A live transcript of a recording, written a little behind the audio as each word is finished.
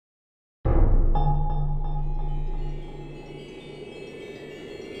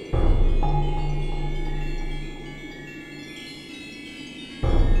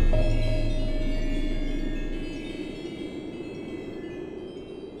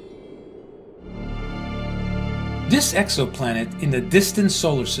This exoplanet in the distant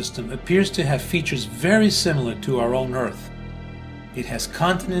solar system appears to have features very similar to our own Earth. It has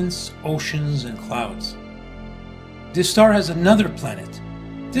continents, oceans, and clouds. This star has another planet.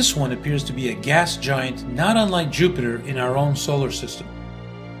 This one appears to be a gas giant not unlike Jupiter in our own solar system.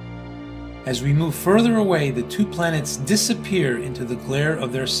 As we move further away, the two planets disappear into the glare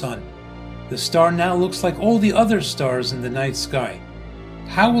of their sun. The star now looks like all the other stars in the night sky.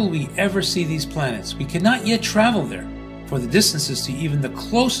 How will we ever see these planets? We cannot yet travel there, for the distances to even the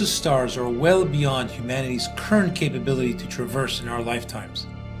closest stars are well beyond humanity's current capability to traverse in our lifetimes.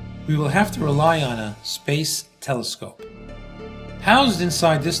 We will have to rely on a space telescope. Housed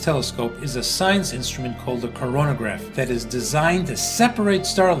inside this telescope is a science instrument called a coronagraph that is designed to separate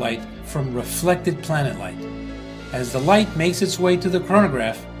starlight from reflected planet light. As the light makes its way to the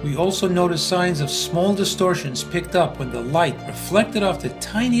coronagraph, we also notice signs of small distortions picked up when the light reflected off the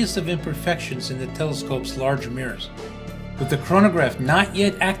tiniest of imperfections in the telescope's large mirrors. With the coronagraph not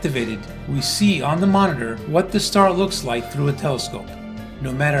yet activated, we see on the monitor what the star looks like through a telescope.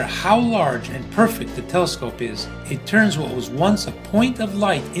 No matter how large and perfect the telescope is, it turns what was once a point of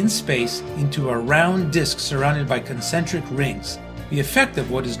light in space into a round disk surrounded by concentric rings, the effect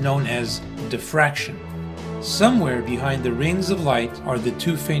of what is known as diffraction. Somewhere behind the rings of light are the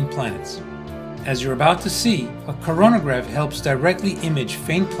two faint planets. As you're about to see, a coronagraph helps directly image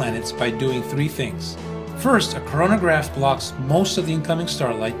faint planets by doing three things. First, a coronagraph blocks most of the incoming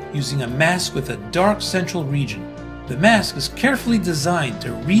starlight using a mask with a dark central region. The mask is carefully designed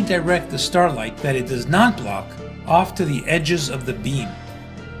to redirect the starlight that it does not block off to the edges of the beam.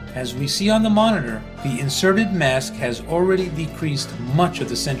 As we see on the monitor, the inserted mask has already decreased much of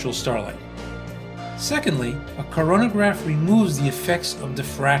the central starlight. Secondly, a coronagraph removes the effects of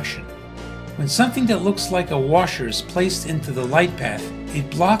diffraction. When something that looks like a washer is placed into the light path, it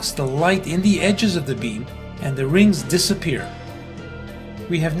blocks the light in the edges of the beam and the rings disappear.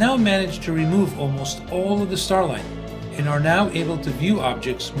 We have now managed to remove almost all of the starlight and are now able to view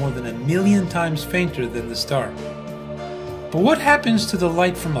objects more than 1,000,000 times fainter than the star. But what happens to the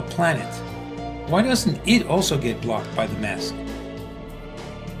light from a planet? Why doesn't it also get blocked by the mask?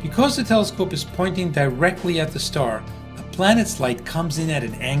 Because the telescope is pointing directly at the star, the planet's light comes in at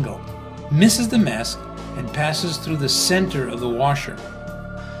an angle, misses the mask, and passes through the center of the washer.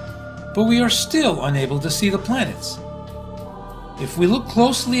 But we are still unable to see the planets. If we look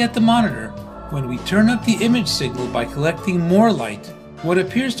closely at the monitor, when we turn up the image signal by collecting more light, what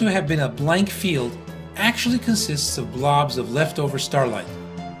appears to have been a blank field actually consists of blobs of leftover starlight.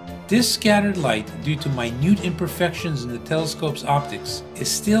 This scattered light, due to minute imperfections in the telescope's optics,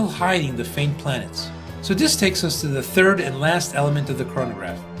 is still hiding the faint planets. So this takes us to the third and last element of the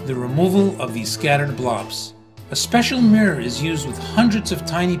coronagraph, the removal of these scattered blobs. A special mirror is used with hundreds of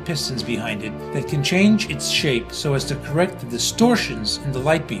tiny pistons behind it that can change its shape so as to correct the distortions in the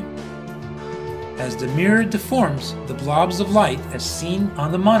light beam. As the mirror deforms, the blobs of light, as seen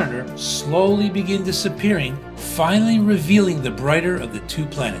on the monitor, slowly begin disappearing, finally revealing the brighter of the two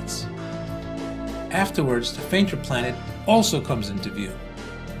planets. Afterwards, the fainter planet also comes into view.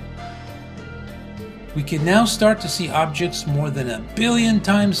 We can now start to see objects more than 1,000,000,000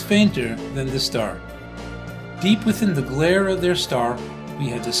 times fainter than the star. Deep within the glare of their star, we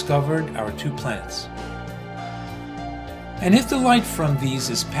have discovered our two planets. And if the light from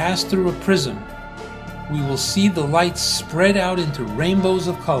these is passed through a prism, we will see the light spread out into rainbows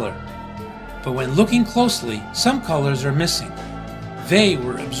of color. But when looking closely, some colors are missing. They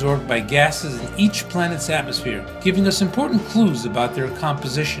were absorbed by gases in each planet's atmosphere, giving us important clues about their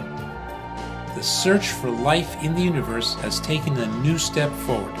composition. The search for life in the universe has taken a new step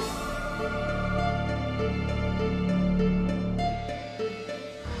forward.